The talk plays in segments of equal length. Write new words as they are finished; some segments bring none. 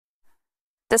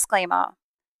Disclaimer.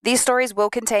 These stories will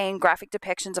contain graphic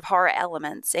depictions of horror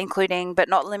elements, including but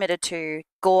not limited to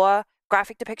gore,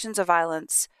 graphic depictions of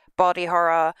violence, body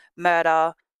horror,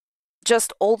 murder,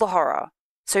 just all the horror.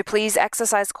 So please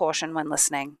exercise caution when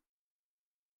listening.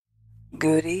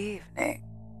 Good evening.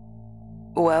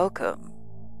 Welcome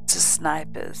to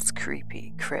Sniper's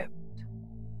Creepy Crypt,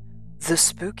 the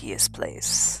spookiest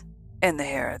place in the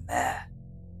here and there,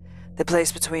 the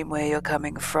place between where you're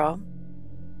coming from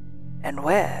and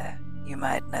where you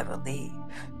might never leave.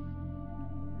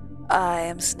 I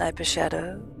am Sniper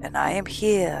Shadow, and I am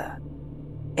here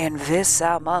in this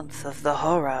our month of the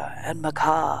horror and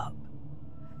macabre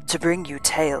to bring you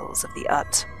tales of the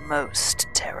utmost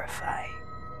terrifying.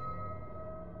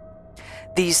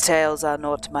 These tales are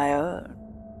not my own.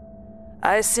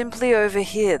 I simply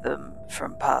overhear them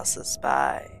from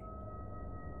passers-by.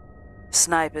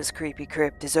 Sniper's Creepy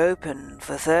Crypt is open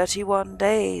for 31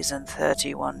 days and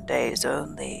 31 days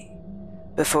only,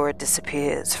 before it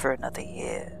disappears for another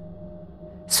year.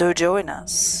 So join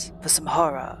us for some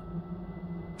horror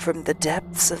from the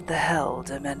depths of the hell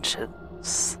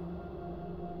dimensions.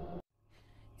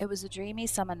 It was a dreamy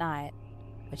summer night,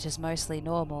 which is mostly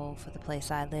normal for the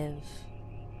place I live.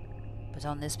 But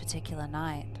on this particular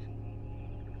night,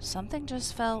 something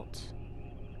just felt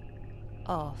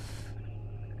off.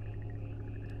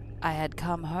 I had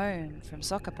come home from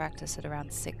soccer practice at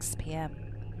around 6 p.m,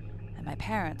 and my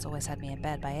parents always had me in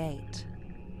bed by 8.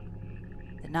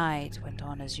 The night went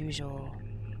on as usual.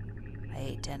 I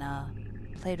ate dinner,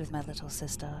 played with my little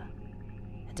sister,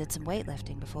 and did some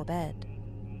weightlifting before bed.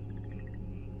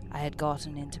 I had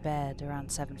gotten into bed around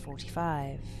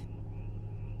 7:45.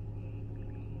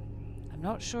 I'm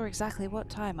not sure exactly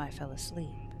what time I fell asleep,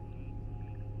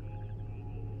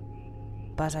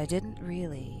 but I didn't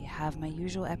really have my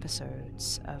usual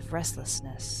episodes of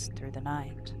restlessness through the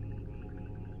night.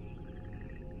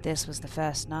 This was the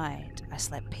first night I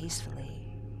slept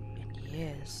peacefully in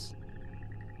years.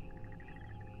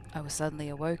 I was suddenly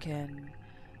awoken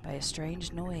by a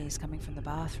strange noise coming from the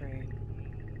bathroom.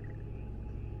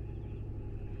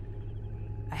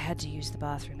 I had to use the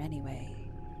bathroom anyway,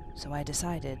 so I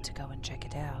decided to go and check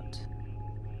it out.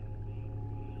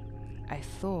 I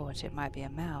thought it might be a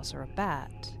mouse or a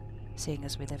bat, seeing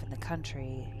as we live in the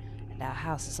country and our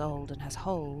house is old and has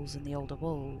holes in the older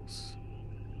walls.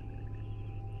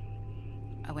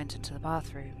 I went into the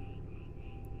bathroom.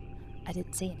 I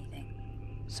didn't see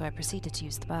anything, so I proceeded to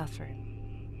use the bathroom.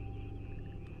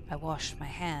 I washed my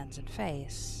hands and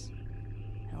face,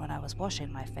 and when I was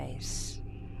washing my face,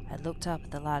 I looked up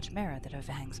at the large mirror that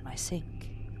overhangs my sink.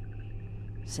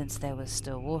 Since there was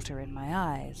still water in my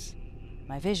eyes,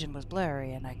 my vision was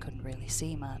blurry and I couldn't really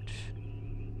see much.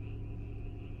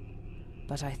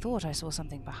 But I thought I saw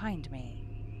something behind me.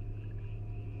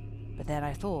 But then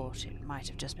I thought it might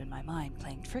have just been my mind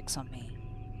playing tricks on me.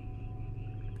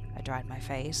 I dried my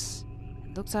face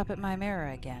and looked up at my mirror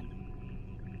again.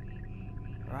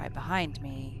 Right behind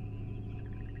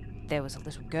me, there was a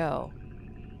little girl,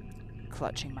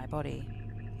 clutching my body,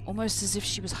 almost as if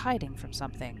she was hiding from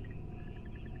something.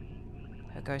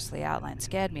 Her ghostly outline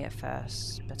scared me at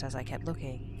first, but as I kept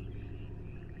looking,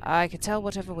 I could tell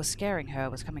whatever was scaring her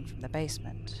was coming from the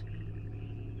basement.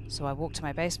 So I walked to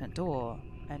my basement door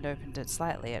and opened it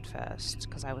slightly at first,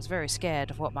 because I was very scared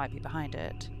of what might be behind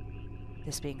it.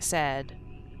 This being said,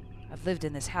 I've lived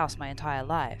in this house my entire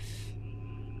life,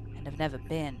 and have never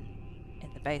been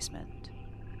in the basement.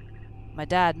 My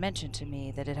dad mentioned to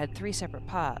me that it had 3 separate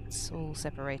parts, all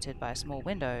separated by small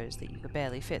windows that you could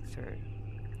barely fit through.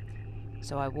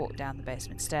 So I walked down the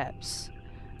basement steps,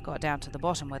 got down to the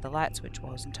bottom where the light switch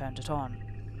was and turned it on.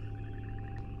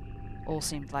 All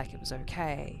seemed like it was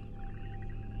okay.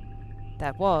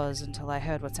 That was until I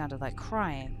heard what sounded like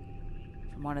crying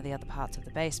from one of the other parts of the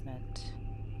basement.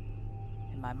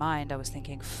 In my mind I was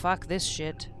thinking, fuck this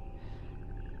shit.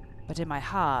 But in my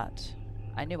heart,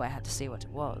 I knew I had to see what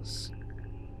it was.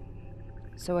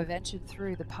 So I ventured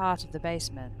through the part of the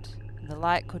basement, and the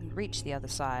light couldn't reach the other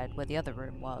side where the other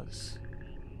room was.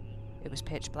 It was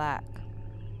pitch black.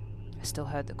 I still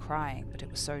heard the crying, but it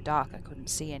was so dark I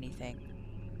couldn't see anything.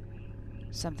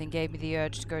 Something gave me the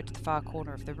urge to go to the far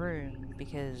corner of the room,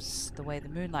 because the way the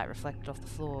moonlight reflected off the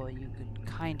floor, you could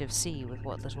kind of see with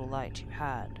what little light you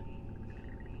had.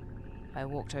 I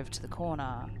walked over to the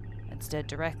corner and stared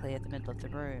directly at the middle of the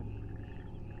room.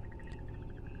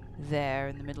 There,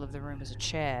 in the middle of the room, was a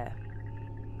chair.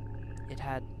 It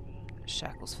had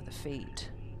shackles for the feet,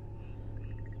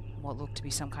 and what looked to be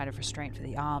some kind of restraint for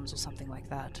the arms or something like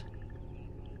that.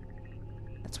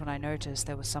 That's when I noticed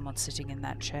there was someone sitting in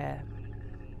that chair.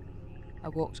 I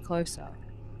walked closer,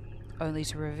 only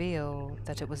to reveal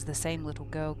that it was the same little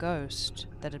girl ghost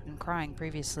that had been crying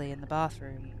previously in the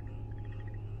bathroom.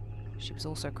 She was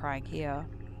also crying here,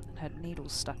 and had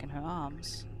needles stuck in her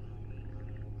arms,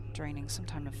 draining some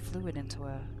kind of fluid into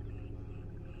her.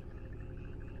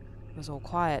 It was all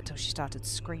quiet till she started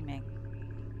screaming.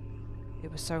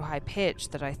 It was so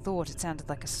high-pitched that I thought it sounded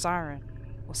like a siren,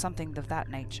 or something of that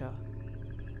nature.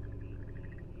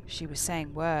 She was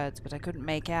saying words, but I couldn't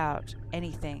make out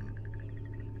anything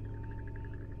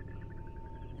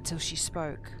until she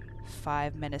spoke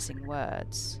 5 menacing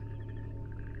words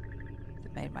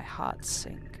that made my heart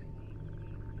sink.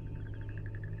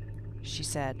 She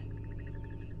said,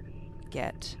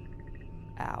 "Get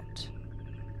out.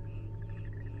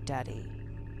 Daddy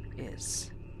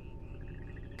is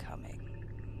coming."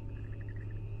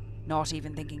 Not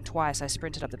even thinking twice, I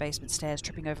sprinted up the basement stairs,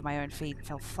 tripping over my own feet, and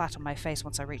fell flat on my face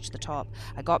once I reached the top.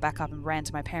 I got back up and ran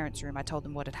to my parents' room. I told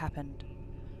them what had happened.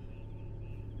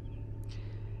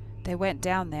 They went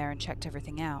down there and checked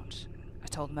everything out. I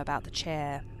told them about the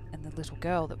chair and the little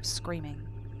girl that was screaming.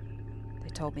 They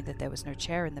told me that there was no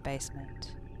chair in the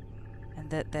basement, and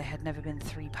that there had never been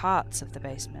 3 parts of the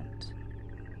basement.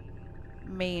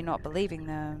 Me not believing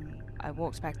them, I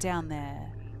walked back down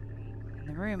there, and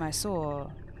the room I saw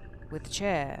with the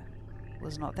chair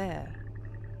was not there.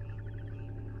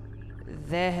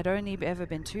 There had only ever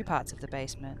been 2 parts of the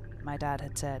basement, my dad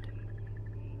had said.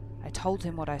 I told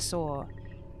him what I saw,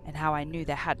 and how I knew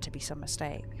there had to be some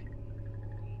mistake.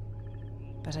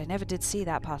 But I never did see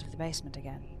that part of the basement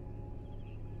again.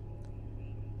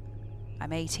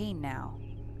 I'm 18 now,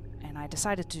 and I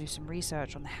decided to do some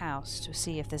research on the house to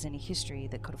see if there's any history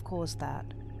that could have caused that.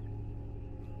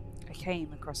 I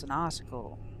came across an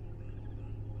article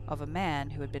of a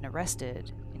man who had been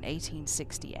arrested in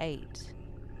 1868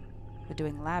 for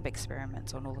doing lab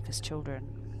experiments on all of his children.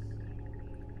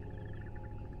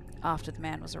 After the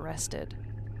man was arrested,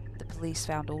 the police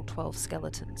found all 12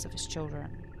 skeletons of his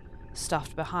children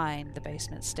stuffed behind the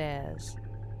basement stairs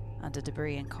under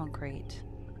debris and concrete.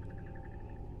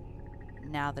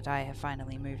 Now that I have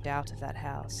finally moved out of that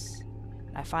house,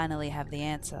 I finally have the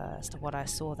answer as to what I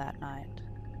saw that night,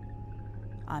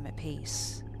 I'm at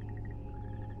peace.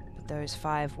 But those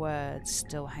 5 words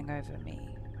still hang over me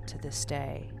to this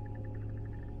day.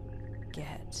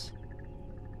 Get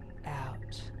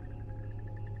out.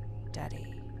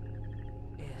 Daddy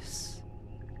is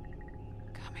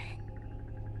coming.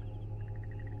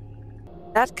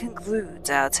 That concludes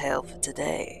our tale for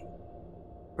today.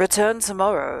 Return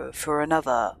tomorrow for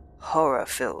another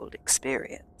horror-filled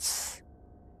experience.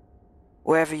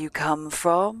 Wherever you come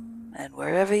from and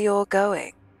wherever you're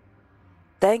going,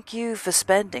 thank you for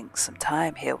spending some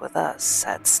time here with us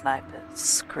at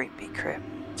Sniper's Creepy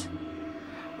Crypt.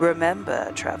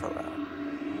 Remember, traveler,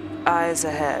 eyes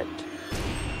ahead,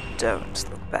 don't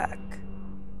look back.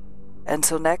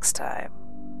 Until next time,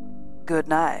 good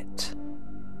night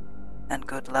and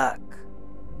good luck.